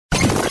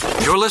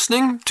You're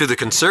listening to The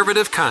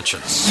Conservative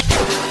Conscience.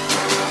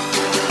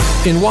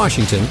 In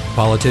Washington,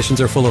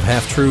 politicians are full of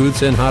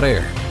half-truths and hot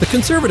air. The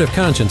Conservative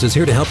Conscience is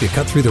here to help you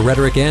cut through the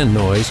rhetoric and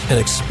noise and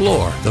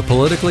explore the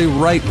politically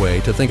right way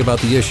to think about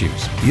the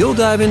issues. You'll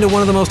dive into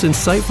one of the most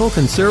insightful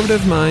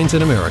conservative minds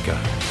in America.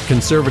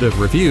 Conservative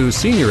Review's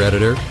senior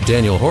editor,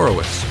 Daniel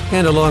Horowitz.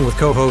 And along with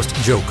co-host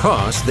Joe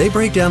Koss, they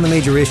break down the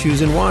major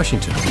issues in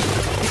Washington.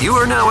 You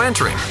are now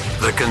entering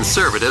The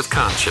Conservative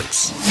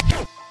Conscience.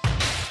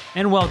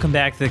 And welcome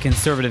back to The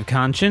Conservative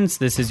Conscience.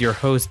 This is your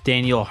host,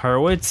 Daniel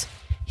Horowitz,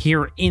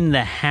 here in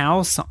the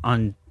House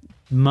on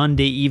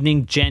Monday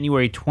evening,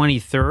 January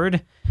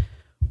 23rd.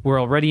 We're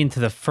already into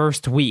the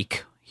first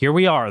week. Here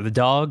we are. The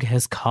dog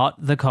has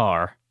caught the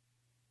car.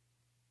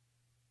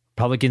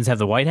 Republicans have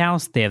the White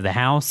House, they have the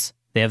House,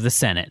 they have the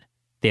Senate.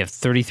 They have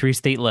 33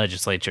 state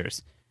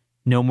legislatures.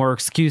 No more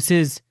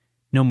excuses,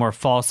 no more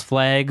false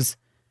flags,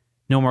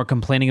 no more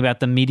complaining about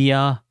the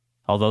media,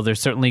 although they're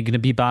certainly going to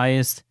be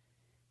biased.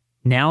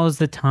 Now is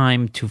the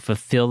time to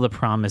fulfill the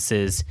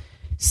promises,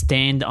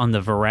 stand on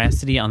the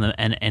veracity and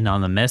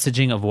on the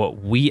messaging of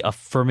what we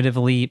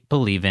affirmatively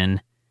believe in,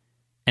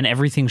 and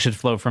everything should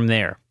flow from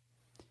there.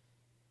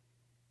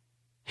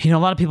 You know, a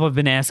lot of people have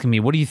been asking me,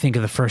 what do you think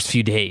of the first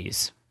few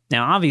days?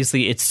 Now,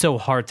 obviously, it's so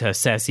hard to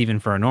assess even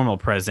for a normal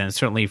president,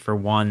 certainly for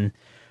one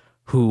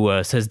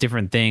who says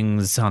different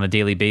things on a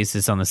daily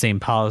basis on the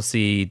same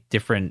policy,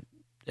 different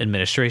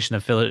administration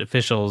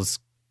officials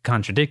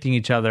contradicting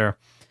each other.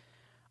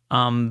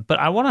 But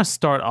I want to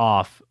start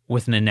off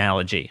with an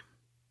analogy.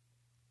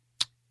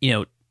 You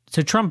know,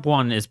 so Trump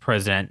won as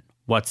president.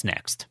 What's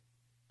next?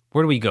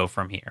 Where do we go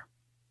from here?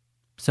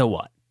 So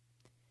what?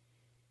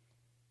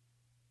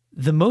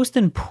 The most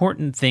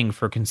important thing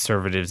for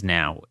conservatives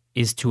now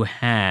is to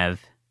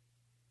have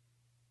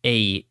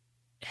a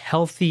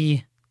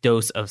healthy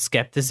dose of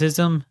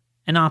skepticism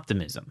and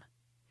optimism,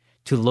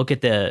 to look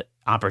at the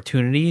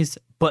opportunities,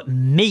 but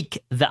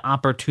make the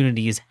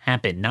opportunities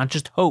happen, not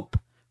just hope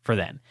for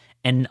them.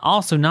 And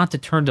also not to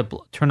turn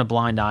a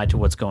blind eye to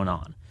what's going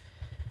on.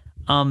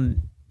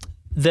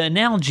 The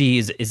analogy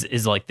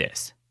is like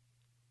this.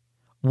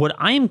 What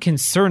I am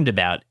concerned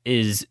about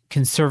is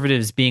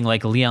conservatives being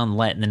like Leon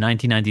Lett in the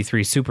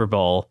 1993 Super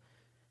Bowl,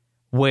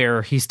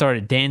 where he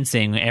started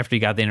dancing after he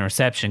got the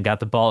interception,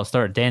 got the ball,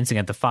 started dancing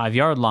at the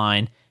 5-yard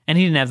line, and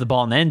he didn't have the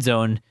ball in the end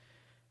zone.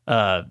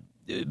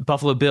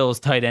 Buffalo Bills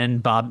tight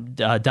end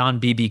Don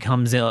Beebe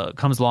comes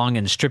along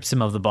and strips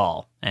him of the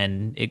ball,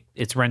 and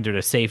it's rendered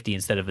a safety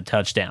instead of a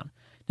touchdown.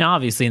 Now,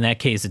 obviously, in that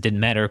case, it didn't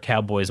matter.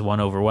 Cowboys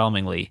won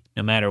overwhelmingly,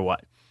 no matter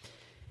what.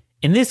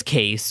 In this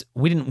case,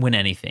 we didn't win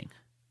anything.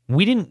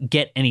 We didn't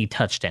get any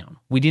touchdown.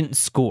 We didn't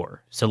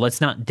score, so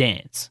let's not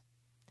dance.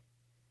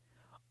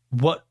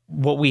 What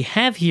we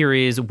have here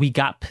is we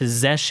got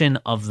possession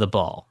of the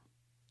ball.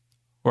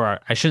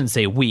 Or I shouldn't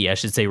say we, I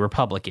should say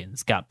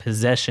Republicans got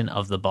possession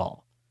of the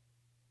ball.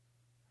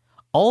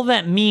 All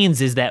that means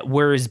is that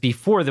whereas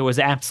before there was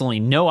absolutely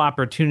no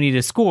opportunity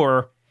to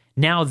score,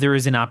 now there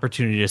is an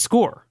opportunity to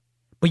score.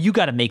 But you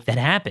got to make that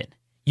happen.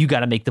 You got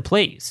to make the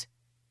plays.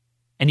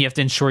 And you have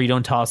to ensure you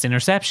don't toss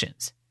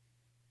interceptions.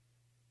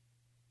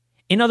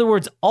 In other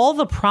words, all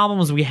the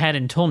problems we had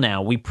until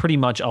now, we pretty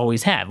much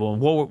always have. Well,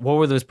 what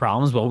were those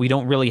problems? Well, we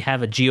don't really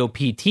have a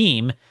GOP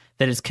team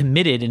that is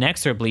committed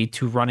inexorably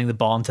to running the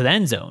ball into the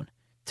end zone,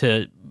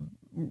 to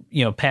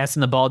passing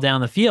the ball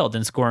down the field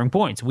and scoring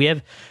points. We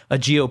have a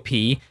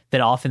GOP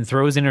that often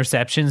throws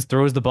interceptions,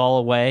 throws the ball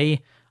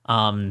away.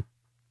 To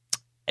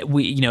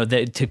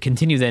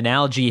continue the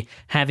analogy,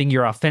 having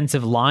your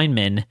offensive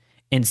linemen,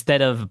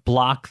 instead of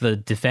block the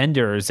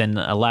defenders and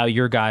allow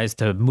your guys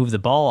to move the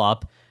ball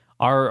up,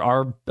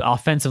 our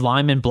offensive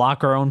linemen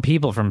block our own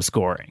people from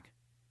scoring.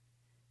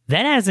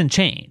 That hasn't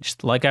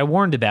changed. Like I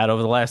warned about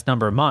over the last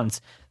number of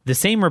months, the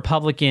same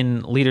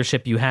Republican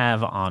leadership you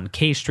have on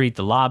K Street,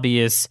 the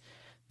lobbyists,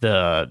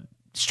 the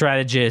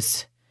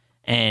strategists,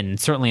 and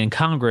certainly in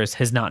Congress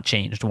has not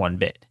changed one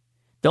bit.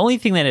 The only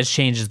thing that has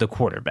changed is the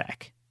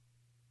quarterback.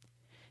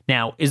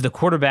 Now, is the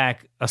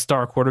quarterback a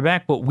star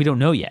quarterback? Well, we don't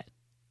know yet.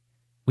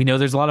 We know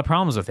there's a lot of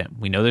problems with him.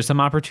 We know there's some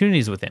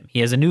opportunities with him. He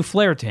has a new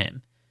flair to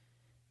him.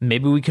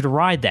 Maybe we could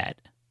ride that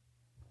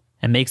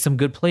and make some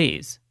good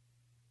plays.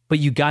 But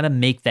you got to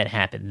make that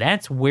happen.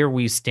 That's where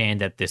we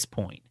stand at this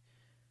point.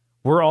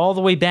 We're all the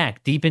way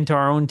back, deep into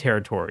our own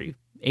territory,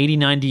 80,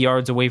 90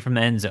 yards away from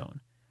the end zone.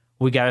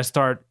 We got to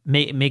start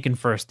making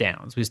first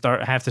downs. We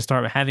have to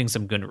start having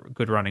some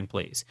good running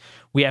plays.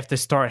 We have to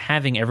start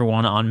having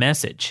everyone on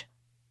message.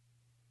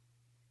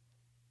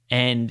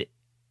 And,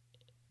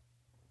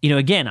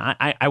 again,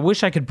 I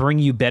wish I could bring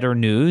you better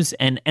news,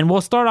 and we'll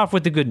start off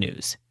with the good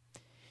news.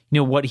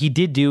 What he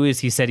did do is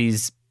he said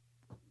he's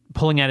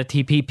pulling out of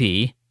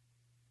TPP,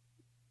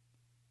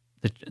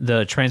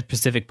 the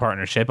Trans-Pacific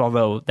Partnership,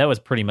 although that was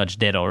pretty much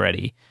dead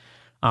already.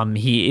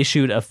 He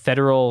issued a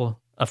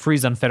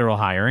freeze on federal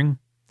hiring,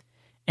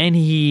 and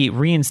he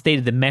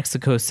reinstated the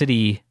Mexico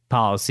City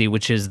policy,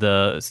 which is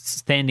the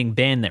standing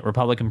ban that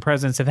Republican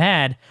presidents have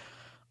had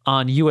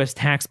on U.S.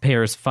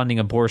 taxpayers funding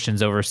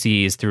abortions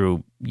overseas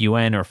through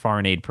UN or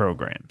foreign aid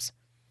programs.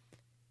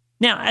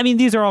 Now, I mean,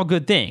 these are all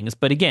good things,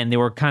 but again, they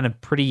were kind of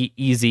pretty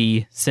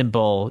easy,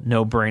 simple,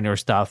 no-brainer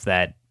stuff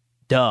that,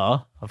 duh,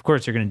 of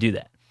course you're going to do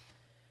that.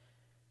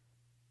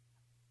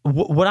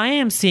 What I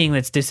am seeing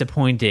that's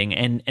disappointing,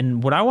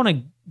 and what I want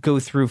to go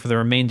through for the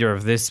remainder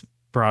of this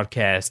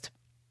broadcast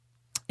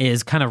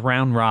is kind of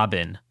round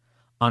robin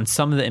on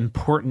some of the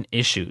important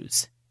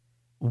issues,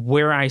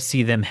 where I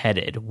see them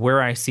headed,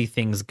 where I see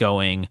things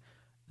going,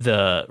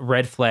 the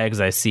red flags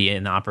I see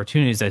and the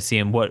opportunities I see,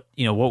 and what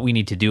we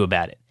need to do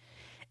about it.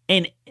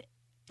 And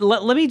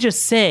let me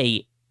just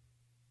say,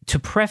 to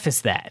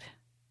preface that,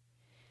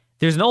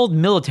 there's an old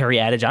military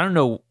adage, I don't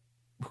know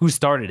who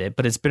started it,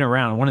 but it's been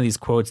around, one of these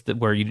quotes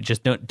where you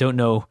just don't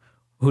know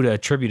who to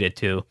attribute it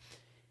to.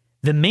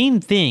 The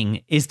main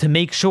thing is to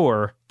make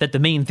sure that the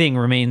main thing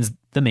remains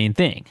the main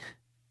thing.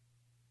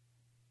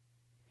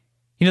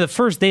 The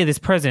first day of this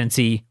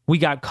presidency, we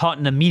got caught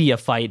in a media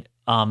fight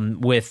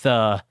with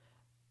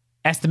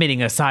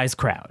estimating a size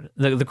crowd.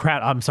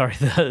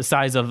 The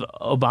size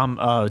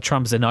of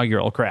Trump's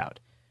inaugural crowd.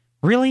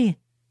 Really?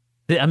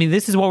 I mean,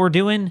 this is what we're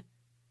doing?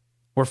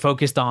 We're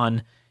focused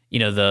on,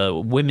 the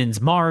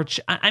Women's March.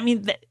 I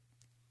mean,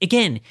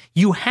 again,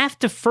 you have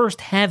to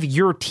first have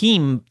your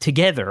team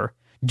together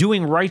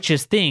doing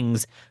righteous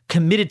things,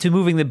 committed to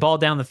moving the ball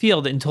down the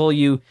field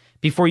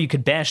before you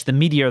could bash the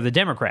media or the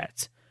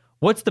Democrats.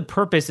 What's the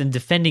purpose in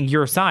defending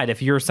your side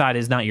if your side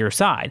is not your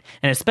side?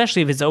 And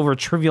especially if it's over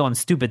trivial and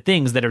stupid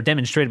things that are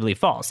demonstrably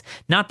false.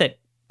 Not that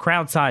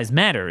crowd size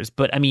matters,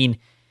 but I mean,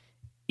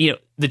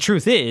 the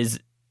truth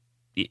is,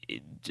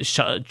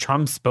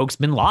 Trump's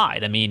spokesman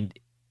lied. I mean,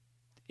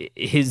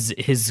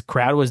 his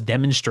crowd was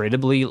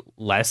demonstrably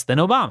less than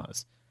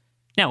Obama's.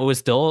 Now, it was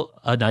still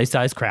a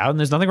nice-sized crowd, and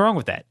there's nothing wrong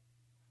with that.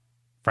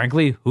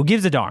 Frankly, who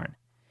gives a darn?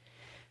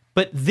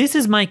 But this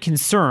is my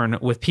concern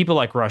with people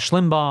like Rush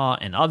Limbaugh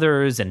and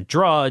others and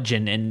Drudge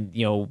and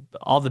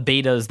all the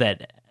betas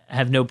that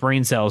have no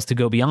brain cells to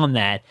go beyond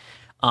that,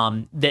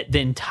 that the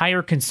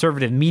entire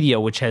conservative media,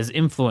 which has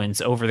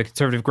influence over the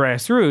conservative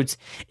grassroots,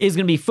 is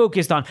going to be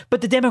focused on,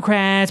 but the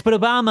Democrats, but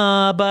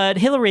Obama, but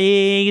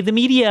Hillary, the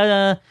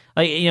media,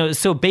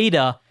 so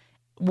beta.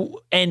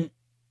 And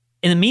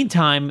in the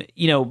meantime,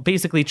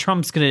 basically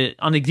Trump's going to,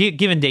 on a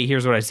given day,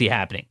 here's what I see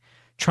happening.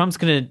 Trump's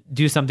going to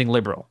do something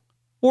liberal,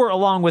 or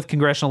along with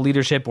congressional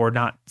leadership, or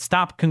not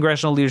stop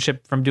congressional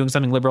leadership from doing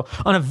something liberal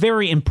on a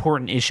very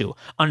important issue,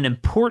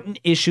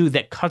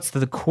 that cuts to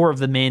the core of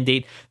the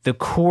mandate, the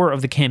core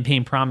of the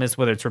campaign promise,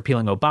 whether it's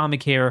repealing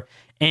Obamacare,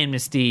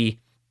 amnesty,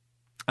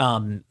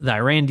 the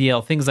Iran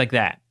deal, things like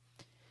that.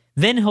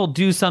 Then he'll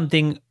do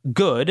something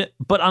good,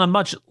 but on a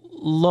much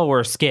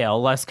lower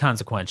scale, less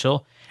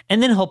consequential,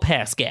 and then he'll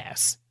pass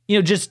gas.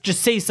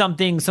 Just say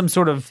something, some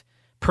sort of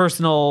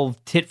personal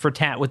tit for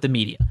tat with the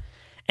media.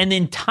 And the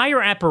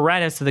entire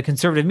apparatus of the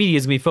conservative media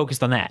is going to be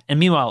focused on that. And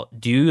meanwhile,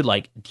 dude,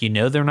 do you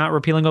know they're not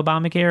repealing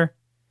Obamacare?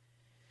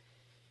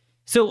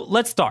 So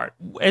let's start.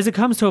 As it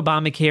comes to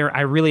Obamacare,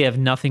 I really have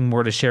nothing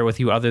more to share with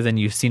you other than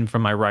you've seen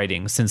from my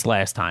writings since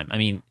last time. I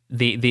mean,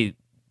 they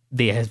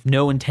have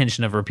no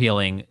intention of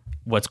repealing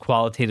what's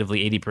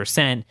qualitatively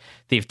 80%.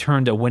 They've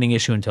turned a winning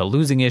issue into a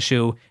losing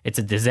issue. It's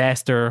a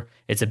disaster.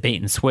 It's a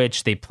bait and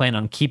switch. They plan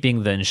on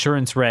keeping the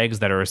insurance regs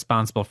that are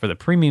responsible for the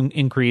premium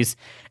increase.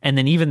 And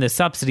then even the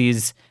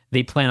subsidies,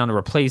 they plan on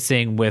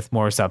replacing with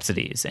more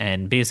subsidies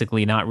and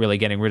basically not really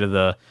getting rid of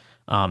the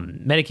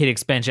Medicaid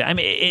expansion. I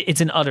mean,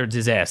 it's an utter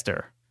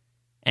disaster.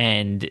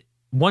 And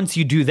once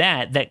you do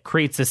that, that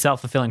creates a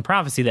self-fulfilling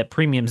prophecy that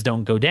premiums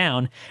don't go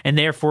down. And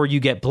therefore you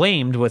get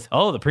blamed with,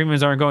 the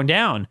premiums aren't going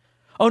down.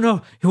 Oh,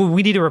 no,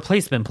 we need a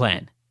replacement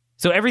plan.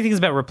 So everything's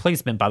about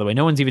replacement, by the way.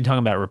 No one's even talking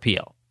about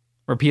repeal.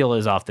 Repeal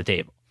is off the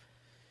table.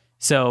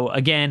 So,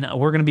 again,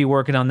 we're going to be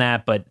working on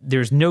that, but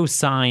there's no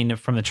sign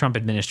from the Trump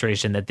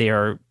administration that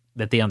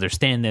they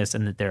understand this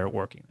and that they're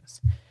working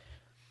this.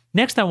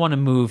 Next, I want to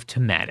move to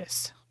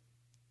Mattis.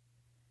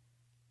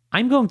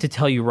 I'm going to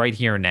tell you right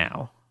here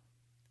now,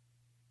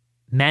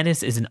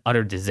 Mattis is an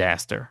utter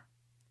disaster.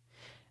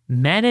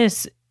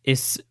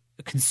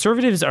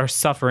 Conservatives are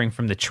suffering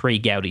from the Trey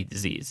Gowdy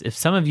disease. If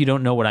some of you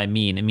don't know what I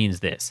mean, it means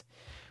this,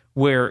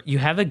 where you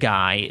have a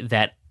guy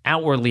that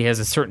outwardly has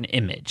a certain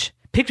image.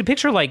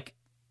 Picture like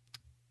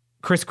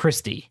Chris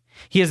Christie.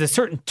 He has a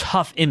certain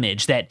tough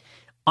image that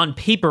on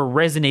paper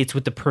resonates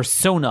with the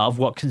persona of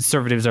what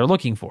conservatives are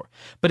looking for.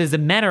 But as a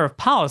matter of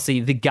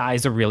policy, the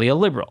guy's really a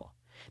liberal.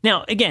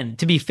 Now, again,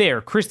 to be fair,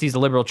 Christie's a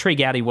liberal. Trey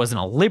Gowdy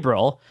wasn't a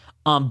liberal.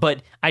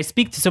 But I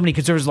speak to so many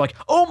conservatives like,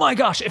 oh my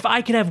gosh, if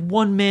I could have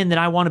one man that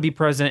I want to be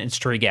president, it's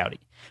Trey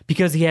Gowdy.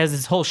 Because he has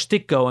this whole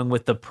shtick going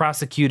with the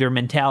prosecutor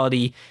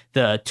mentality,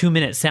 the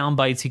 2-minute sound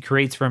bites he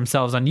creates for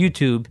himself on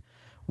YouTube,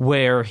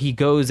 where he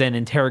goes and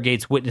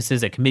interrogates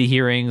witnesses at committee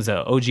hearings,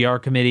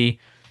 OGR committee,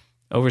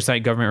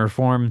 oversight government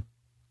reform,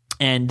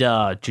 and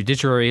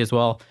judiciary as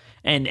well.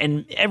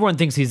 And everyone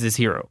thinks he's this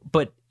hero.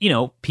 But,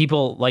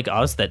 people like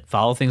us that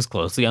follow things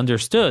closely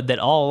understood that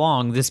all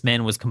along this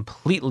man was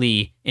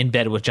completely in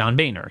bed with John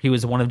Boehner. He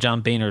was one of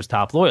John Boehner's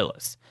top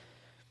loyalists.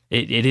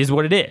 It is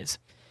what it is.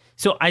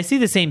 So I see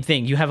the same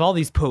thing. You have all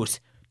these posts,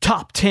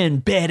 top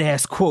 10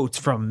 badass quotes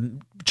from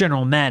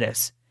General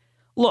Mattis.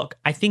 Look,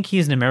 I think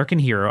he's an American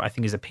hero. I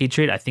think he's a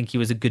patriot. I think he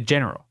was a good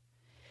general.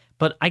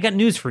 But I got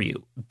news for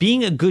you.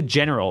 Being a good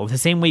general, the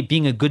same way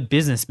being a good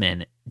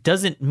businessman,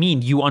 doesn't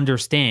mean you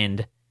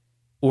understand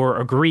or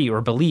agree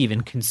or believe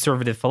in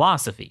conservative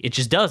philosophy. It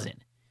just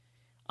doesn't.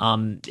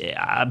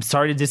 I'm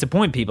sorry to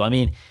disappoint people. I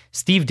mean,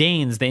 Steve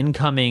Daines, the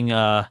incoming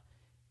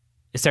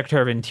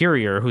Secretary of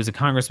Interior, who's a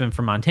congressman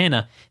from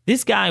Montana,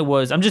 this guy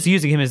was, I'm just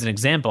using him as an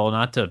example,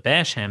 not to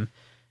bash him,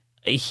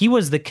 he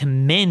was the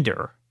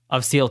commander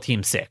of SEAL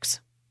Team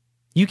 6.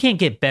 You can't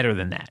get better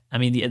than that. I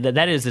mean,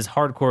 that is as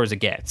hardcore as it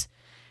gets.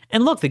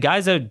 And look, the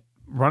guy's a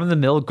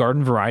run-of-the-mill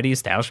garden variety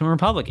establishment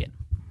Republican.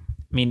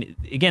 I mean,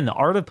 again, the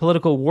art of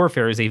political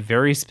warfare is a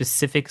very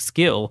specific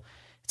skill.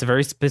 It's a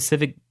very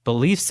specific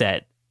belief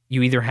set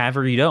you either have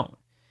or you don't.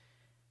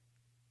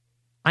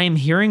 I am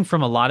hearing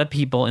from a lot of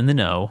people in the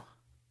know,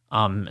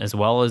 as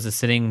well as a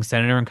sitting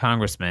senator and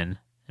congressman,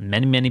 and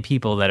many, many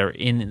people that are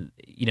in,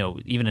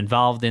 even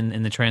involved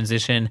in the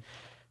transition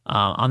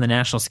on the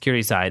national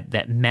security side,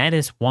 that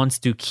Mattis wants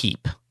to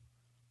keep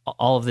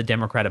all of the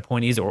Democrat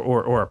appointees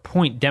or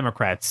appoint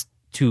Democrats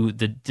to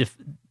the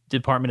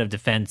Department of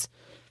Defense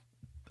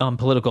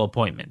political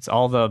appointments,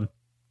 all the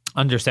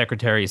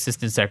undersecretary,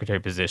 assistant secretary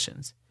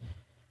positions.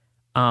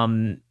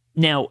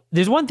 Now,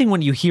 there's one thing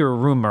when you hear a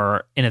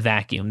rumor in a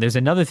vacuum. There's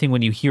another thing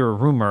when you hear a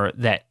rumor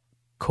that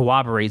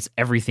corroborates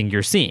everything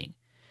you're seeing.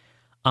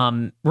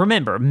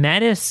 Remember,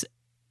 Mattis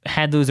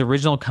had those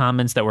original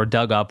comments that were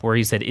dug up where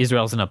he said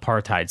Israel's an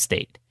apartheid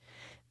state.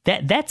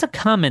 That's a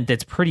comment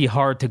that's pretty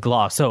hard to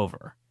gloss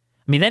over.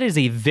 I mean, that is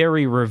a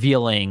very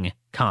revealing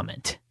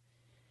comment.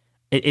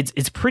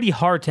 It's pretty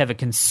hard to have a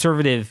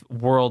conservative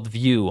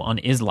worldview on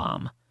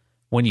Islam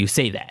when you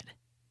say that.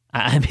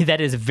 I mean,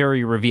 that is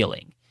very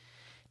revealing.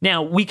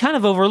 Now, we kind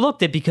of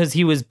overlooked it because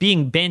he was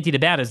being bandied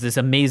about as this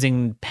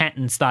amazing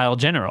Patton-style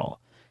general.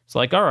 It's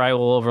like, all right,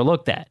 we'll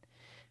overlook that.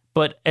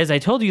 But as I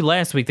told you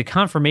last week, the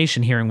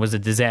confirmation hearing was a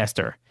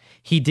disaster.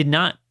 He did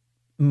not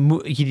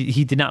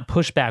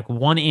push back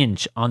 1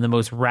 inch on the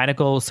most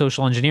radical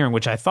social engineering,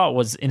 which I thought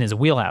was in his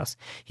wheelhouse.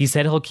 He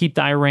said he'll keep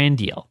the Iran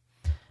deal.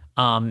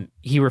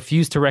 He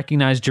refused to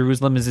recognize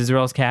Jerusalem as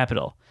Israel's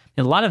capital.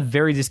 And a lot of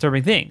very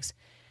disturbing things.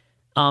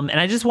 And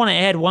I just want to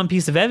add one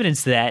piece of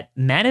evidence to that.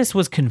 Mattis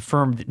was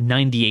confirmed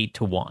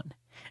 98-1.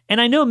 And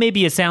I know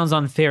maybe it sounds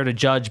unfair to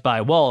judge by,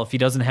 well, if he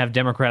doesn't have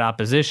Democrat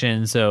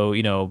opposition, so,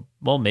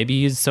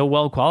 maybe he's so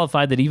well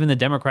qualified that even the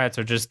Democrats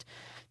are just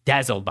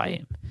dazzled by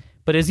him.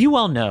 But as you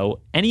well know,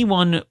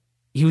 anyone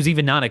who's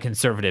even not a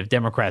conservative,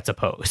 Democrats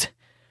oppose.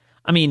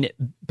 I mean,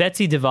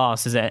 Betsy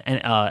DeVos is an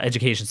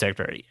education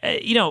secretary.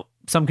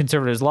 Some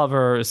conservatives love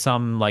her,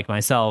 some, like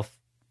myself,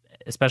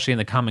 especially in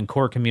the Common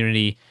Core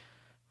community,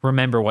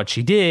 remember what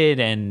she did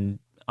and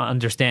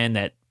understand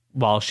that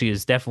while she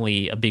is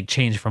definitely a big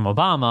change from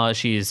Obama,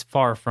 she is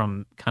far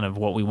from kind of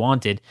what we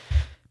wanted.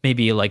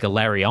 Maybe like a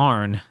Larry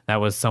Arnn,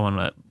 that was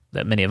someone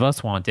that many of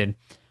us wanted.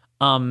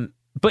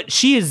 But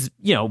she is,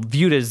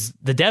 viewed as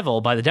the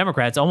devil by the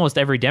Democrats. Almost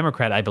every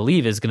Democrat, I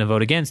believe, is going to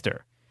vote against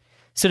her.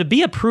 So to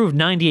be approved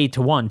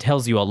 98-1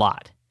 tells you a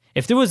lot.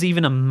 If there was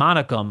even a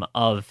modicum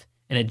of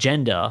an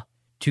agenda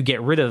to get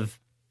rid of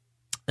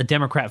a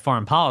Democrat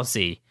foreign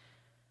policy,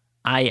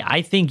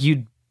 I think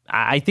you'd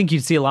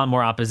see a lot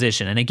more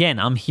opposition. And again,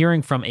 I'm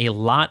hearing from a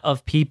lot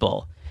of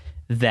people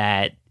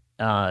that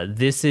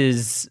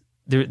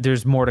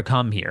there's more to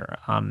come here.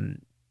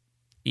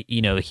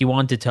 He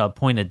wanted to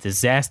appoint a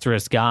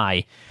disastrous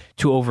guy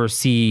to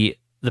oversee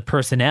the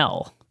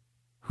personnel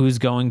who's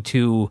going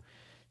to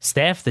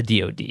staff the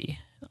DOD.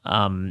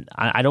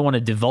 I don't want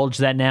to divulge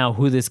that now,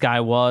 who this guy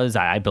was.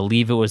 I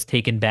believe it was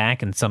taken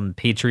back and some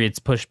patriots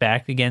pushed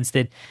back against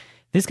it.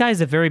 This guy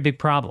is a very big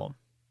problem.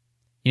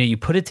 You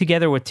put it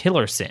together with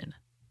Tillerson,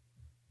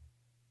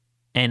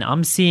 and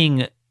I'm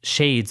seeing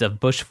shades of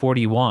Bush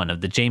 41,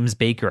 of the James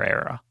Baker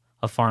era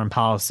of foreign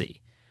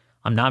policy.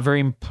 I'm not very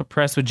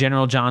impressed with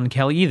General John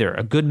Kelly either,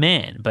 a good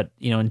man, but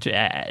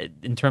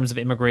in terms of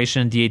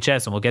immigration and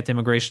DHS, and we'll get to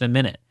immigration in a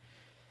minute.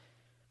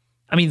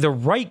 I mean, the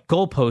right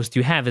goalpost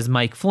you have is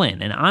Mike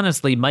Flynn, and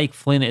honestly, Mike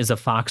Flynn is a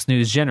Fox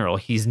News general.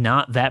 He's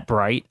not that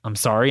bright. I'm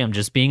sorry, I'm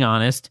just being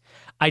honest.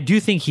 I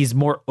do think he's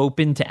more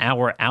open to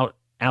our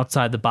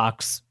outside the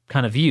box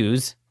kind of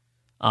views.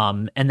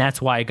 And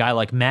that's why a guy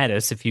like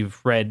Mattis, if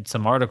you've read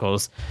some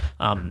articles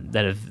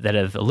that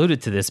have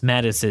alluded to this,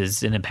 Mattis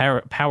is in a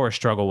power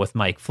struggle with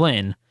Mike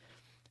Flynn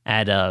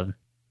at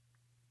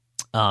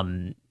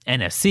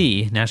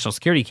NSC, National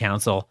Security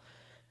Council.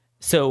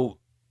 So,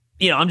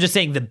 I'm just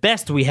saying the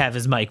best we have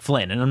is Mike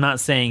Flynn, and I'm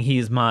not saying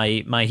he's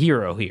my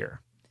hero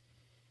here.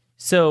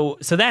 So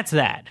that's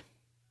that.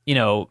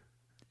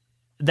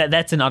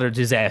 That's an utter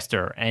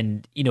disaster.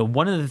 And,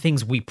 one of the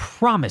things we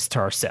promised to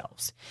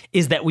ourselves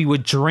is that we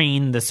would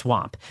drain the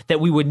swamp,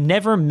 that we would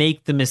never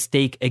make the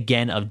mistake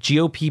again of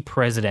GOP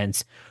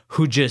presidents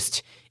who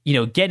just,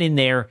 get in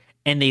there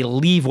and they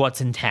leave what's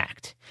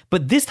intact.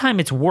 But this time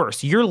it's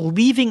worse. You're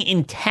leaving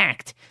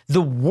intact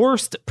the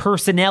worst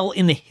personnel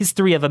in the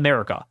history of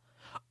America.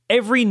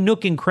 Every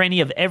nook and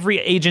cranny of every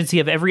agency,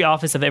 of every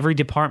office, of every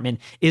department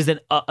is an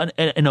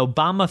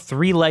Obama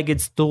three-legged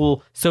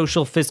stool,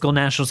 social, fiscal,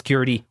 national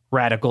security,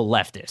 radical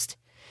leftist.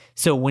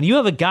 So when you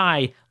have a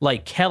guy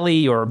like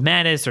Kelly or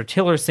Mattis or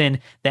Tillerson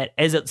that,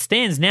 as it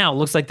stands now,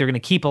 looks like they're going to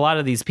keep a lot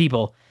of these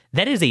people,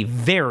 that is a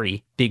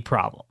very big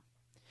problem.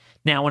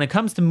 Now, when it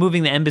comes to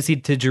moving the embassy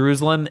to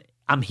Jerusalem,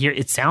 I'm here.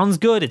 It sounds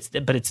good.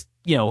 But it's,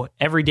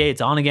 every day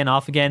it's on again,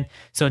 off again.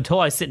 So until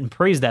I sit and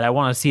praise that, I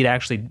want to see it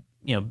actually,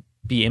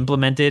 be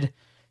implemented.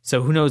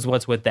 So who knows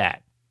what's with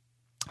that.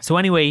 So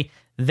anyway,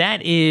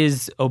 that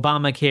is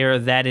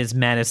Obamacare. That is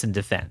Madison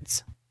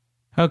defense.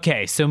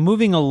 Okay, so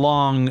moving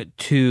along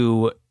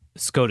to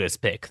SCOTUS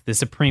pick, the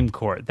Supreme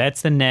Court.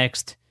 That's the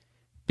next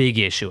big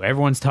issue.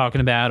 Everyone's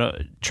talking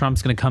about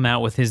Trump's going to come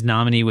out with his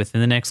nominee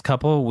within the next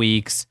couple of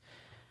weeks.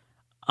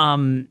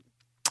 As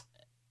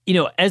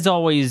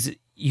always,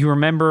 you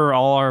remember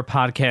all our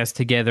podcasts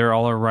together,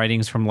 all our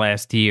writings from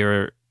last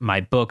year.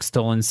 My book,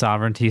 Stolen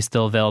Sovereignty, is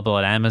still available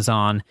at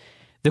Amazon.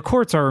 The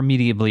courts are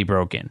immediately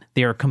broken.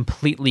 They are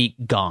completely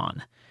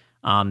gone.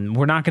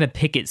 We're not going to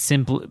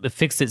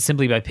fix it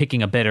simply by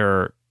picking a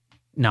better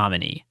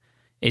nominee.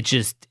 It's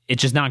just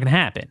not going to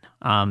happen.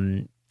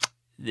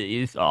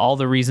 All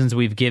the reasons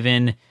we've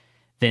given,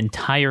 the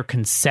entire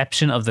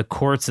conception of the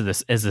courts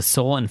as the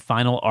sole and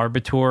final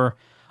arbiter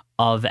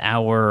of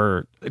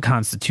our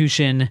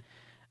Constitution,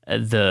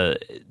 the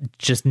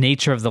just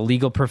nature of the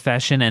legal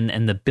profession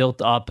and the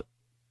built up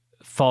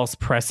false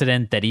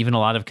precedent that even a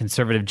lot of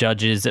conservative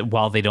judges,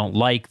 while they don't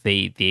like,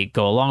 they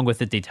go along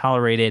with it, they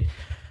tolerate it.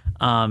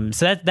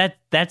 So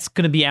that's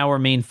going to be our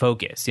main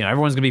focus.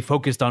 Everyone's going to be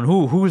focused on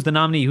who's the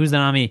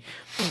nominee.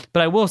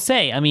 But I will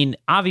say,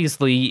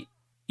 obviously,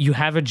 you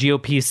have a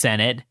GOP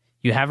Senate,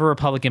 you have a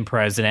Republican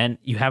president,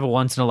 you have a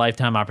once in a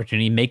lifetime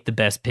opportunity. Make the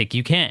best pick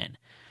you can.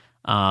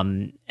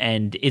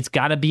 And it's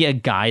got to be a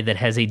guy that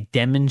has a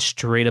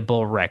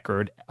demonstrable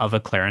record of a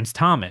Clarence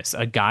Thomas,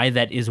 a guy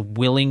that is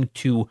willing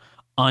to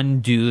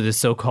undo the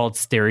so-called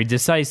stare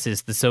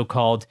decisis, the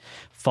so-called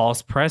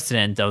false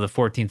precedent of the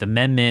 14th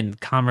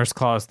Amendment, Commerce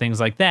Clause, things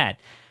like that.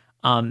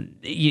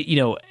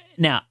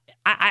 Now,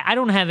 I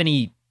don't have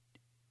any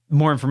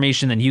more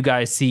information than you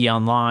guys see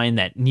online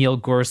that Neil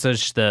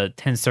Gorsuch, the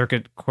 10th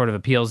Circuit Court of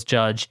Appeals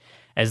judge,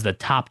 as the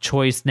top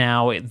choice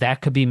now.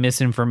 That could be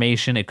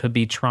misinformation. It could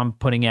be Trump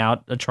putting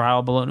out a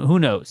trial balloon. Who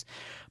knows?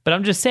 But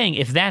I'm just saying,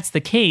 if that's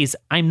the case,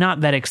 I'm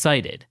not that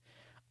excited.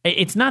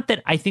 It's not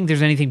that I think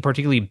there's anything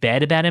particularly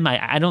bad about him.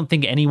 I don't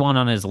think anyone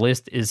on his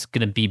list is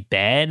going to be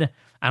bad.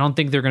 I don't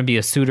think they're going to be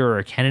a Souter or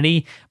a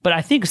Kennedy, but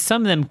I think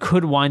some of them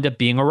could wind up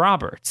being a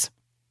Roberts,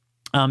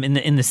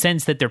 in the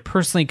sense that they're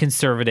personally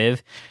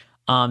conservative.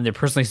 They're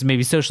personally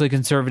maybe socially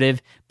conservative,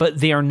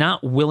 but they are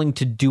not willing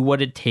to do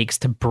what it takes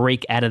to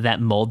break out of that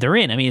mold they're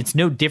in. It's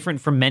no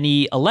different from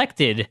many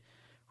elected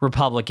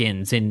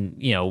Republicans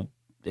in,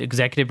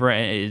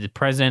 executive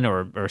president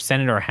or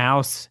Senate or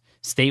House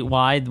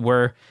statewide,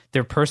 where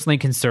they're personally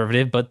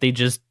conservative, but they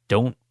just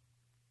don't,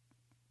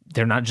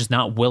 they're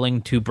not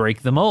willing to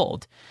break the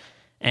mold.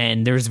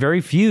 And there's very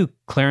few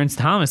Clarence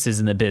Thomases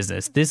in the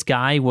business. This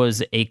guy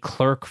was a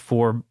clerk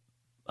for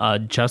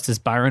Justice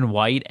Byron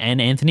White and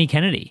Anthony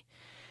Kennedy.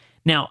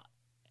 Now,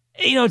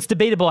 it's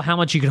debatable how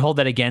much you could hold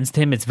that against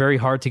him. It's very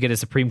hard to get a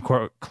Supreme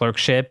Court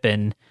clerkship,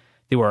 and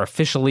they were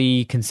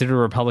officially considered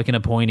Republican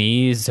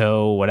appointees,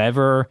 so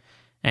whatever.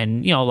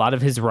 And, a lot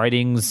of his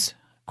writings,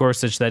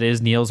 Gorsuch, that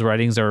is, Neil's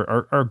writings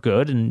are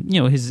good, and,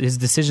 his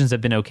decisions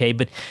have been okay,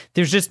 but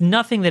there's just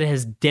nothing that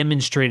has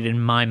demonstrated in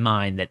my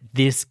mind that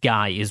this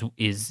guy is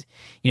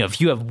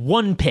if you have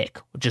one pick,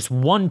 just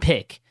one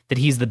pick, that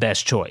he's the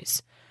best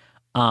choice.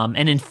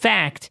 And in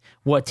fact,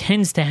 what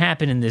tends to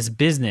happen in this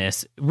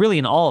business, really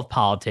in all of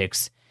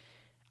politics,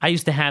 I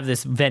used to have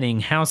this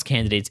vetting House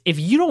candidates. If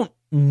you don't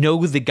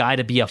know the guy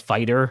to be a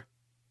fighter,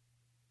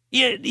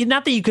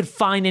 not that you could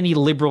find any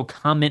liberal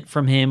comment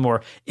from him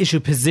or issue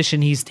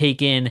position he's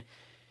taken,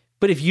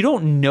 but if you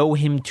don't know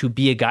him to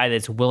be a guy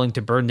that's willing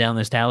to burn down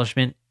the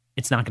establishment,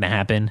 it's not going to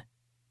happen,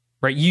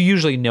 right? You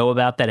usually know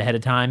about that ahead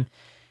of time.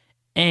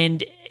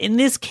 And in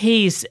this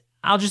case,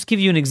 I'll just give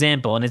you an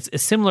example, and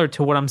it's similar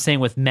to what I'm saying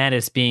with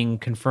Mattis being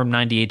confirmed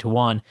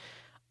 98-1.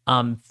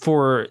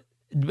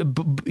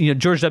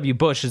 George W.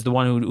 Bush is the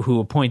one who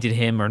appointed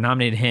him or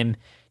nominated him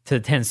to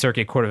the 10th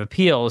Circuit Court of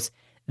Appeals.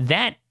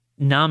 That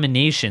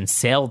nomination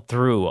sailed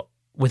through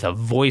with a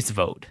voice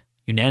vote,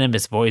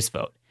 unanimous voice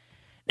vote.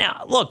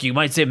 Now, look, you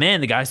might say,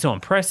 man, the guy's so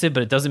impressive,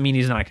 but it doesn't mean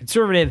he's not a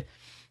conservative.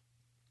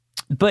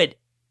 But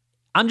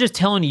I'm just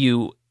telling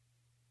you,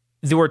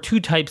 there were two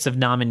types of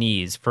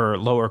nominees for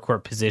lower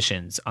court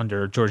positions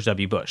under George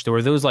W. Bush. There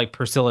were those like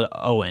Priscilla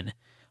Owen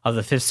of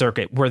the Fifth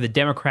Circuit, where the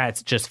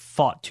Democrats just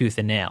fought tooth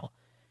and nail.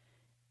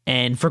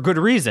 And for good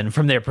reason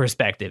from their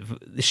perspective.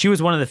 She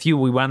was one of the few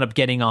we wound up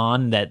getting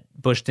on that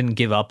Bush didn't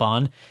give up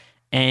on.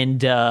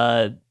 And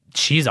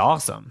she's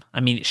awesome.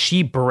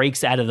 She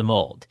breaks out of the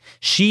mold.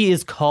 She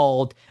is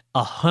called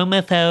a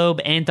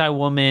homophobe,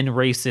 anti-woman,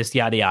 racist,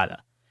 yada,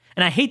 yada.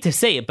 And I hate to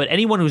say it, but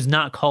anyone who's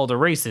not called a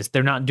racist,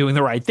 they're not doing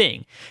the right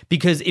thing.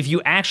 Because if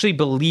you actually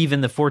believe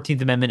in the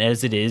 14th Amendment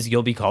as it is,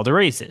 you'll be called a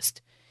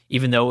racist,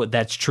 even though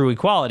that's true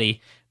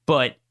equality.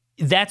 But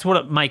that's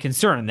what my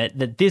concern,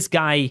 that this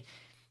guy,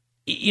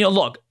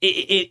 look,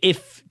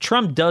 if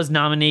Trump does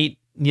nominate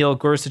Neil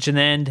Gorsuch in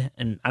the end,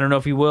 and I don't know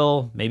if he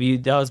will, maybe he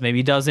does, maybe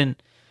he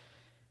doesn't,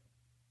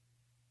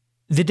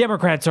 the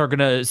Democrats are going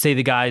to say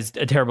the guy's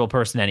a terrible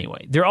person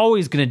anyway. They're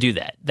always going to do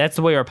that. That's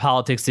the way our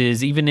politics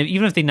is. Even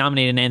if they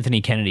nominate an Anthony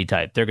Kennedy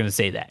type, they're going to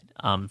say that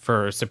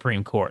for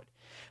Supreme Court.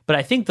 But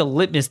I think the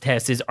litmus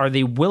test is, are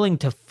they willing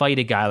to fight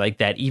a guy like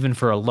that even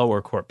for a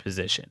lower court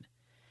position?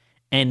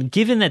 And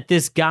given that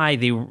this guy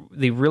they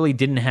really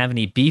didn't have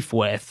any beef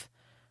with,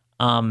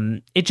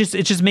 it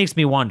just makes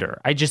me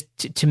wonder.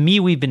 To me,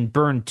 we've been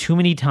burned too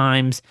many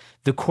times.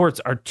 The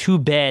courts are too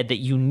bad that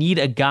you need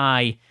a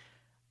guy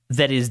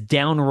that is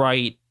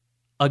downright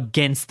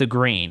against the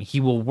grain.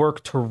 He will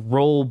work to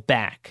roll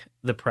back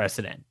the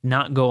precedent,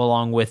 not go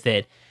along with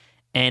it.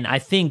 And I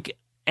think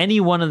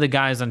any one of the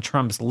guys on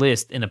Trump's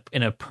list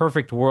in a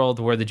perfect world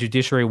where the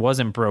judiciary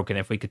wasn't broken,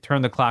 if we could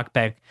turn the clock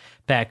back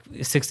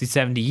 60,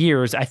 70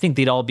 years, I think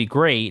they'd all be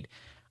great.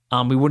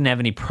 We wouldn't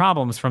have any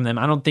problems from them.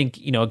 I don't think,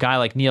 a guy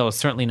like Neil is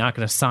certainly not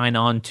going to sign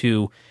on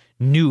to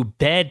new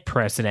bad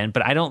precedent,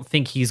 but I don't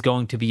think he's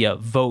going to be a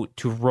vote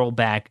to roll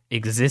back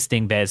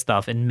existing bad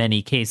stuff in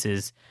many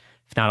cases,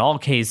 if not all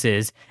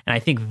cases. And I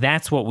think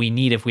that's what we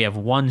need if we have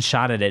one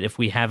shot at it. If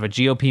we have a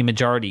GOP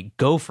majority,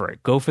 go for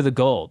it. Go for the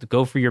gold.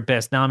 Go for your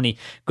best nominee.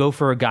 Go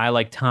for a guy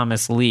like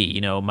Thomas Lee,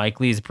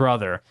 Mike Lee's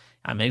brother.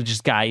 I mean,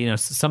 just guy,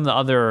 some of the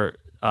other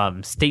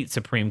state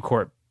Supreme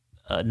Court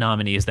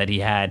nominees that he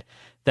had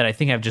that I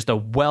think have just a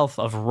wealth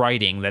of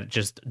writing that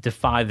just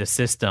defy the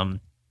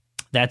system.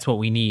 That's what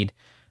we need.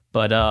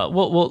 But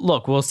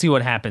we'll see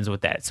what happens with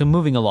that. So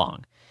moving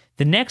along,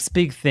 the next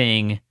big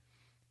thing,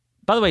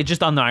 by the way,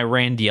 just on the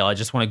Iran deal, I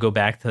just want to go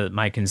back to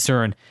my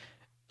concern.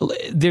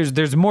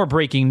 There's more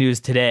breaking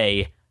news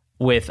today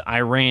with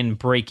Iran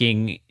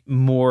breaking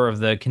more of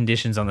the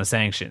conditions on the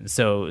sanctions.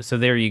 So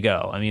there you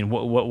go. I mean,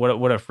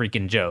 what a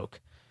freaking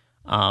joke.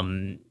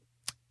 Mattis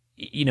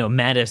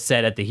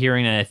said at the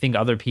hearing, and I think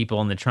other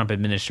people in the Trump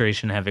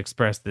administration have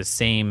expressed the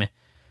same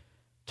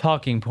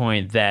talking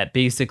point, that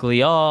basically,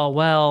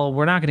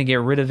 we're not going to get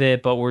rid of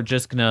it, but we're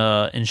just going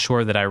to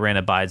ensure that Iran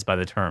abides by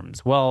the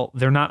terms. Well,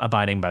 they're not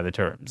abiding by the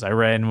terms.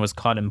 Iran was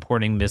caught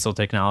importing missile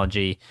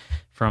technology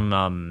from,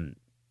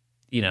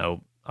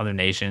 other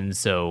nations.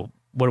 So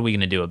what are we going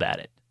to do about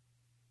it?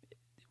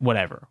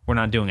 Whatever. We're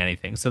not doing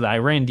anything. So the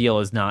Iran deal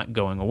is not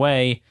going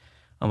away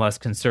unless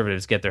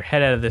conservatives get their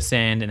head out of the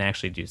sand and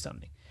actually do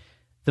something.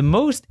 The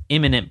most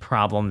imminent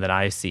problem that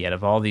I see out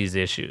of all these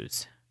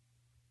issues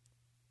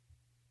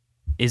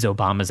is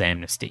Obama's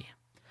amnesty.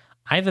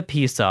 I have a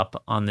piece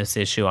up on this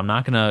issue. I'm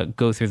not going to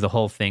go through the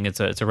whole thing. It's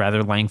a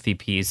rather lengthy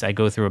piece. I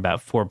go through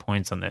about 4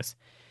 points on this.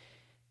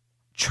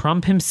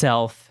 Trump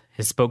himself,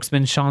 his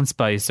spokesman Sean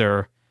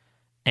Spicer,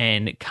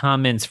 and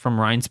comments from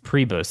Reince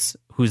Priebus,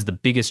 who's the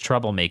biggest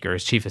troublemaker,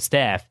 his chief of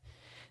staff,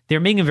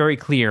 they're making it very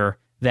clear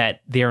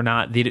that they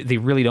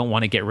really don't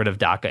want to get rid of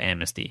DACA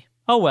amnesty.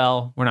 Oh,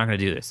 well, we're not going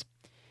to do this.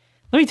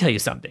 Let me tell you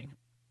something.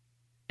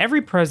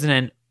 Every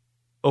president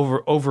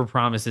over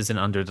promises and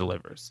under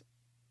delivers.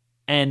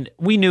 And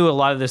we knew a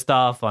lot of this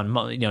stuff on,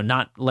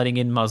 not letting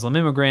in Muslim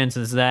immigrants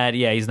and that.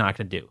 Yeah, he's not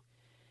going to do.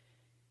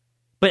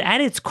 But at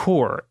its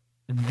core,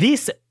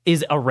 this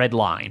is a red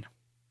line.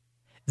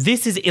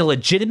 This is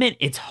illegitimate.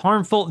 It's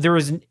harmful.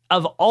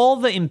 Of all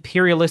the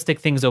imperialistic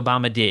things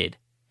Obama did,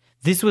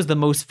 this was the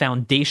most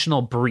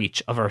foundational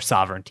breach of our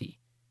sovereignty.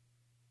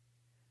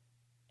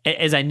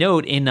 As I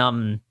note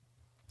in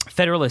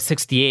Federalist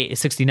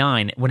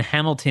 69, when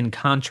Hamilton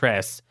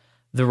contrasts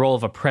the role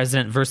of a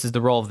president versus the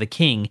role of the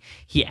king,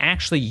 he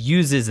actually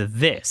uses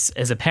this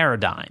as a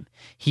paradigm.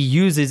 He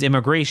uses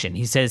immigration.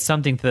 He says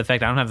something to the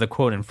effect, I don't have the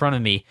quote in front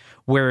of me,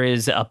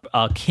 whereas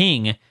a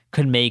king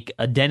could make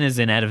a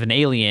denizen out of an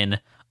alien,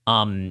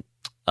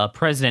 a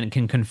president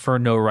can confer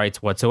no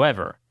rights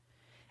whatsoever.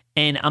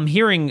 And I'm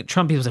hearing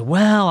Trump people say,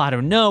 well, I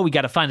don't know, we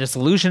got to find a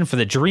solution for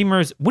the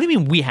dreamers. What do you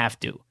mean we have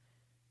to?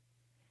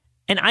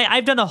 And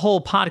I've done a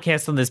whole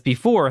podcast on this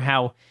before,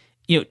 how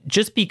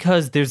just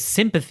because there's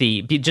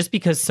sympathy, just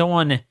because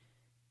someone,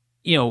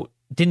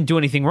 didn't do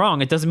anything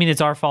wrong, it doesn't mean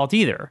it's our fault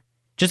either.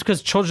 Just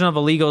because children of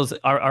illegals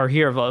are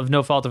here of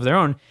no fault of their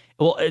own,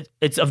 well,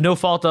 it's of no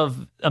fault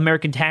of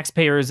American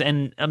taxpayers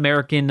and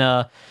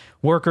American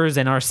workers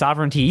and our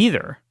sovereignty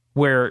either,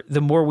 where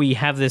the more we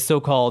have this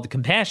so-called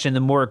compassion, the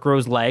more it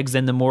grows legs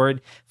and the more it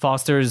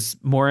fosters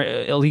more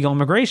illegal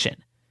immigration.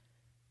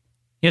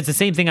 It's the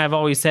same thing I've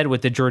always said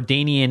with the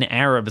Jordanian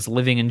Arabs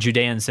living in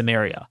Judea and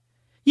Samaria.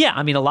 Yeah,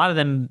 I mean, a lot of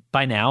them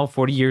by now,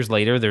 40 years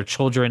later, they're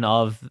children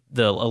of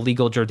the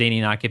illegal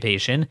Jordanian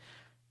occupation.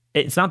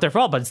 It's not their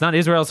fault, but it's not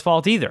Israel's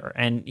fault either.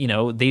 And,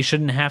 they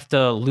shouldn't have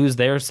to lose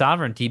their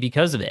sovereignty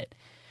because of it.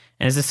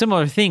 And it's a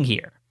similar thing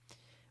here.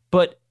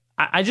 But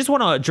I just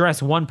want to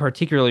address one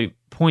particular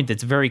point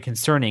that's very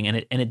concerning,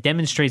 and it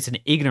demonstrates an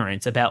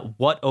ignorance about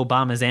what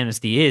Obama's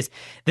amnesty is,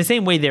 the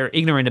same way they're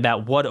ignorant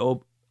about what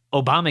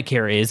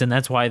Obamacare is, and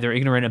that's why they're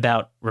ignorant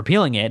about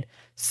repealing it.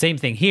 Same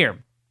thing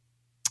here.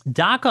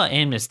 DACA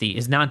amnesty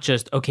is not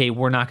just, okay,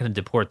 we're not going to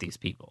deport these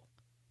people.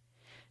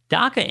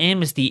 DACA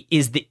amnesty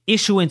is the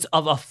issuance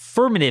of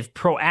affirmative,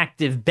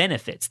 proactive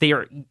benefits. They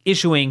are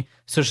issuing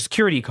Social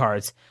Security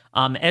cards.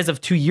 As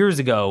of 2 years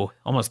ago,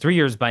 almost 3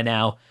 years by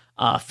now,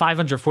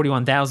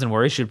 541,000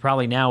 were issued.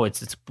 Probably now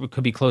it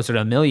could be closer to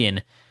 1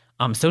 million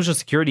Social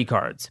Security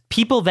cards.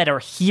 People that are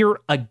here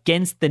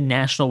against the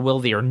national will.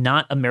 They are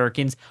not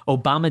Americans.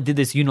 Obama did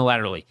this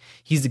unilaterally.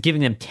 He's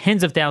giving them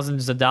tens of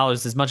thousands of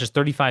dollars, as much as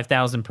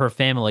 $35,000 per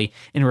family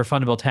in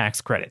refundable tax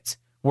credits,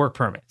 work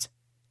permits.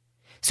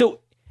 So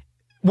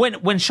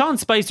when Sean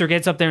Spicer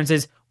gets up there and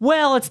says,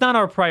 well, it's not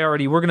our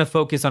priority, we're going to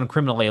focus on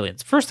criminal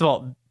aliens. First of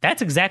all,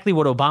 that's exactly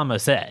what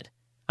Obama said.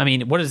 I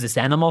mean, what is this,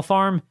 Animal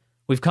Farm?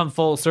 We've come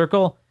full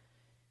circle.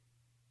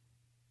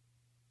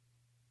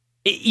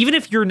 Even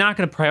if you're not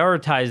going to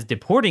prioritize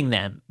deporting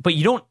them, but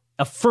you don't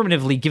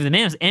affirmatively give them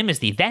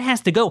amnesty, that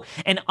has to go.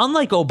 And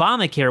unlike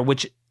Obamacare,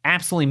 which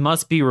absolutely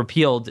must be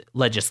repealed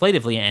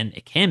legislatively, and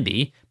it can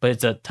be, but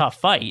it's a tough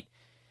fight,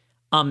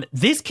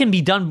 this can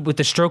be done with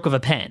the stroke of a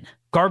pen.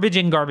 Garbage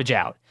in, garbage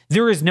out.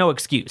 There is no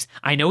excuse.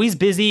 I know he's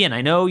busy, and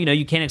I know,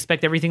 you can't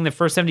expect everything the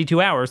first 72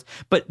 hours,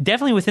 but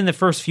definitely within the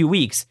first few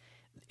weeks,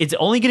 it's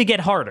only going to get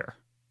harder.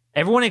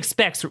 Everyone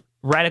expects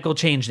radical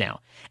change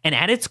now. And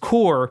at its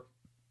core,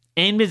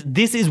 and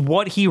this is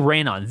what he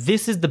ran on.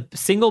 This is the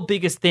single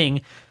biggest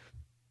thing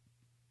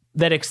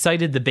that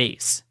excited the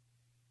base.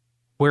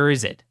 Where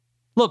is it?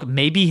 Look,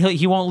 maybe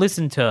he won't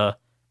listen to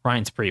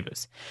Reince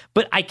Priebus,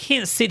 but I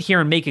can't sit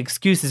here and make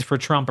excuses for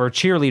Trump or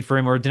cheerlead for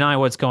him or deny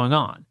what's going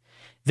on.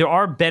 There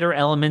are better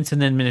elements in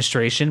the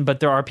administration,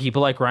 but there are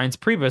people like Reince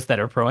Priebus that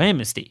are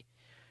pro-amnesty.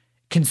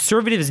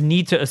 Conservatives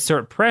need to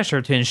assert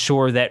pressure to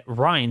ensure that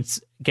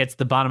Reince gets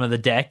the bottom of the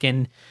deck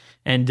and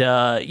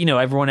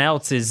everyone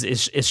else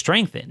is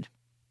strengthened.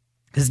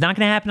 It's not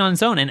going to happen on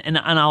its own. And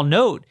I'll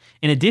note,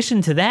 in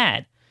addition to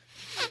that,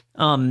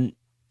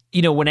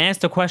 when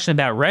asked a question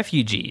about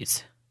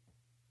refugees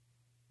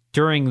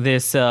during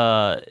this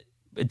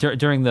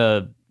during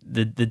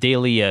the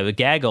daily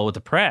gaggle with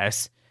the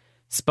press,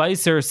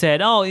 Spicer said,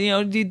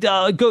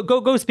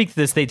 go speak to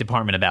the State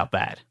Department about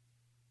that.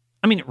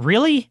 I mean,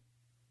 really?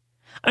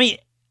 I mean,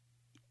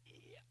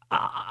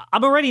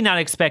 I'm already not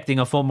expecting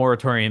a full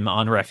moratorium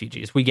on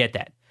refugees. We get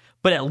that.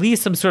 But at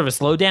least some sort of a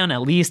slowdown,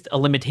 at least a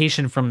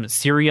limitation from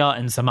Syria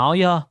and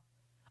Somalia.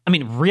 I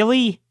mean,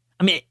 really?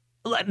 I mean,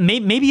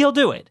 maybe he'll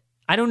do it.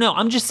 I don't know.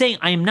 I'm just saying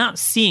I am not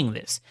seeing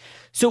this.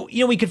 So,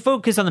 we could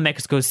focus on the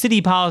Mexico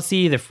City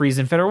policy, the freeze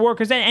in federal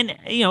workers, and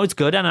it's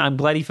good, and I'm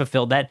glad he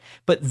fulfilled that.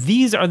 But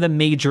these are the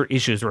major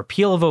issues: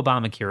 repeal of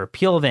Obamacare,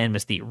 repeal of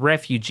amnesty,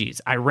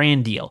 refugees,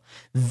 Iran deal.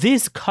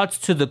 This cuts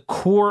to the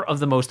core of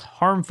the most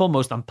harmful,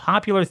 most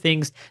unpopular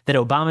things that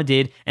Obama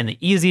did, and the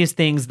easiest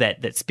things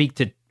that speak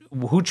to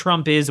who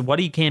Trump is, what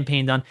he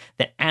campaigned on,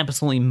 that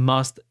absolutely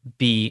must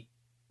be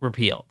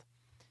repealed.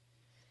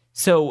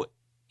 So,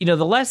 the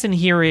lesson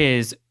here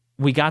is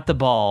we got the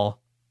ball.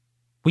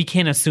 We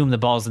can't assume the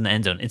ball's in the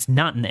end zone. It's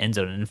not in the end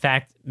zone. In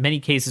fact, many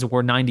cases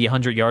we're 90,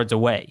 100 yards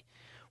away.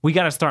 We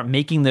got to start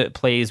making the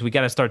plays. We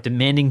got to start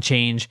demanding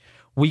change.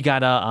 We got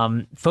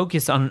to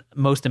focus on,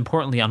 most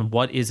importantly, on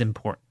what is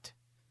important.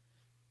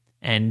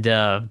 And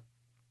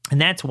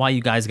that's why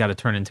you guys got to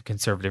turn into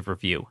Conservative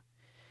Review.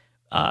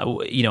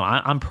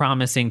 I'm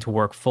promising to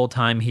work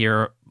full-time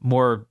here.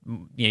 More,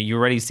 you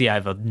already see I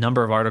have a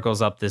number of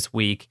articles up this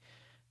week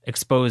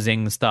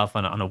exposing stuff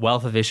on a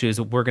wealth of issues.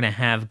 We're going to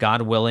have,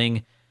 God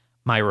willing,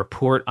 my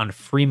report on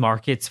free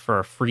markets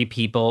for free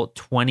people,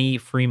 20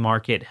 free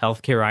market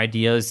healthcare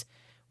ideas,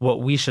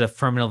 what we should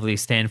affirmatively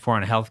stand for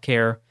in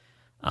healthcare.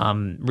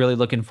 Really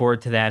looking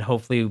forward to that.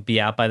 Hopefully it'll be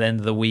out by the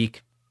end of the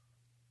week.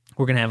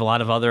 We're going to have a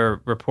lot of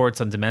other reports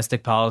on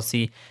domestic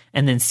policy.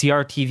 And then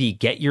CRTV,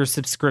 get your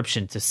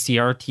subscription to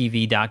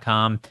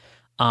crtv.com.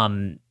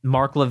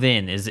 Mark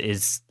Levin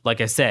is, like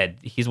I said,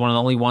 he's one of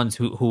the only ones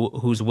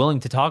who's willing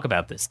to talk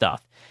about this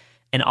stuff.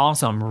 And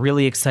also, I'm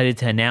really excited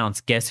to announce,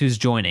 guess who's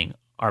joining?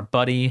 Our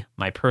buddy,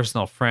 my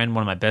personal friend,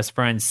 one of my best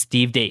friends,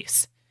 Steve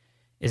Dace,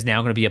 is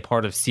now going to be a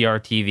part of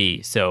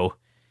CRTV. So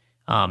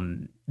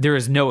there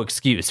is no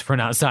excuse for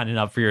not signing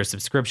up for your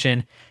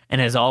subscription.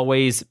 And as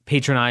always,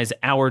 patronize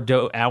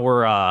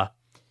our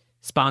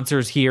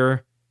sponsors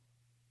here.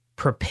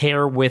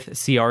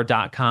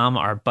 Preparewithcr.com,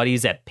 our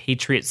buddies at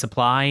Patriot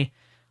Supply.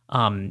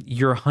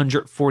 Your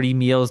 140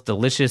 meals,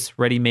 delicious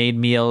ready-made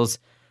meals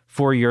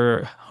for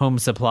your home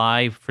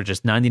supply for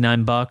just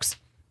 $99.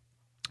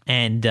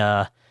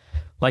 And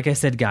like I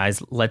said,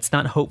 guys, let's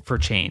not hope for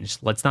change.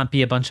 Let's not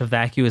be a bunch of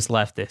vacuous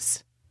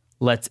leftists.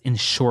 Let's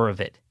ensure of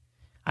it.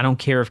 I don't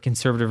care if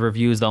Conservative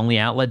Review is the only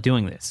outlet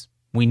doing this.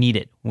 We need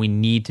it. We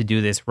need to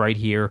do this right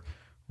here,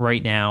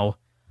 right now.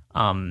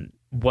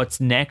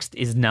 What's next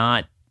is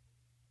not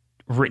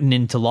written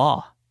into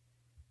law.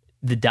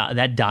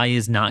 that die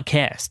is not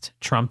cast.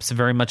 Trump's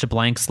very much a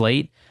blank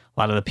slate. A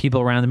lot of the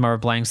people around him are a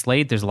blank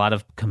slate. There's a lot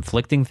of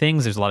conflicting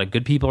things. There's a lot of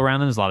good people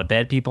around him. There's a lot of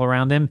bad people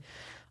around him.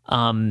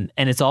 And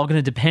it's all going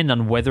to depend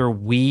on whether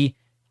we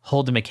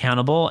hold him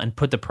accountable and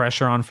put the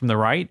pressure on from the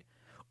right,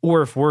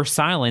 or if we're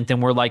silent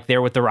and we're like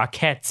there with the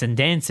Rockettes and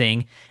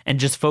dancing and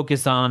just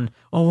focus on,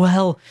 oh,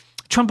 well,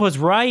 Trump was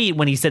right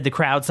when he said the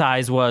crowd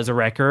size was a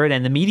record,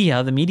 and the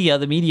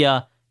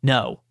media.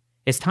 No,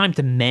 it's time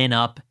to man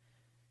up,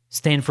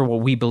 stand for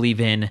what we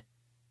believe in,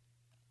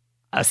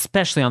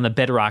 especially on the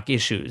bedrock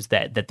issues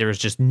that there's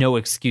just no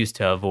excuse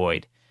to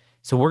avoid.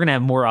 So we're going to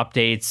have more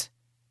updates,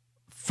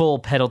 full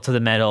pedal to the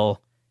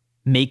metal,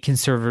 make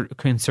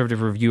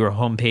Conservative Review our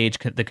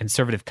homepage, The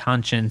Conservative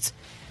Conscience,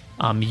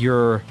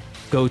 your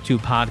go-to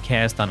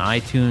podcast on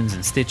iTunes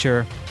and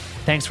Stitcher.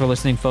 Thanks for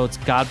listening, folks.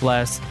 God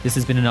bless. This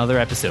has been another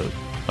episode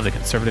of The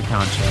Conservative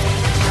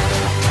Conscience.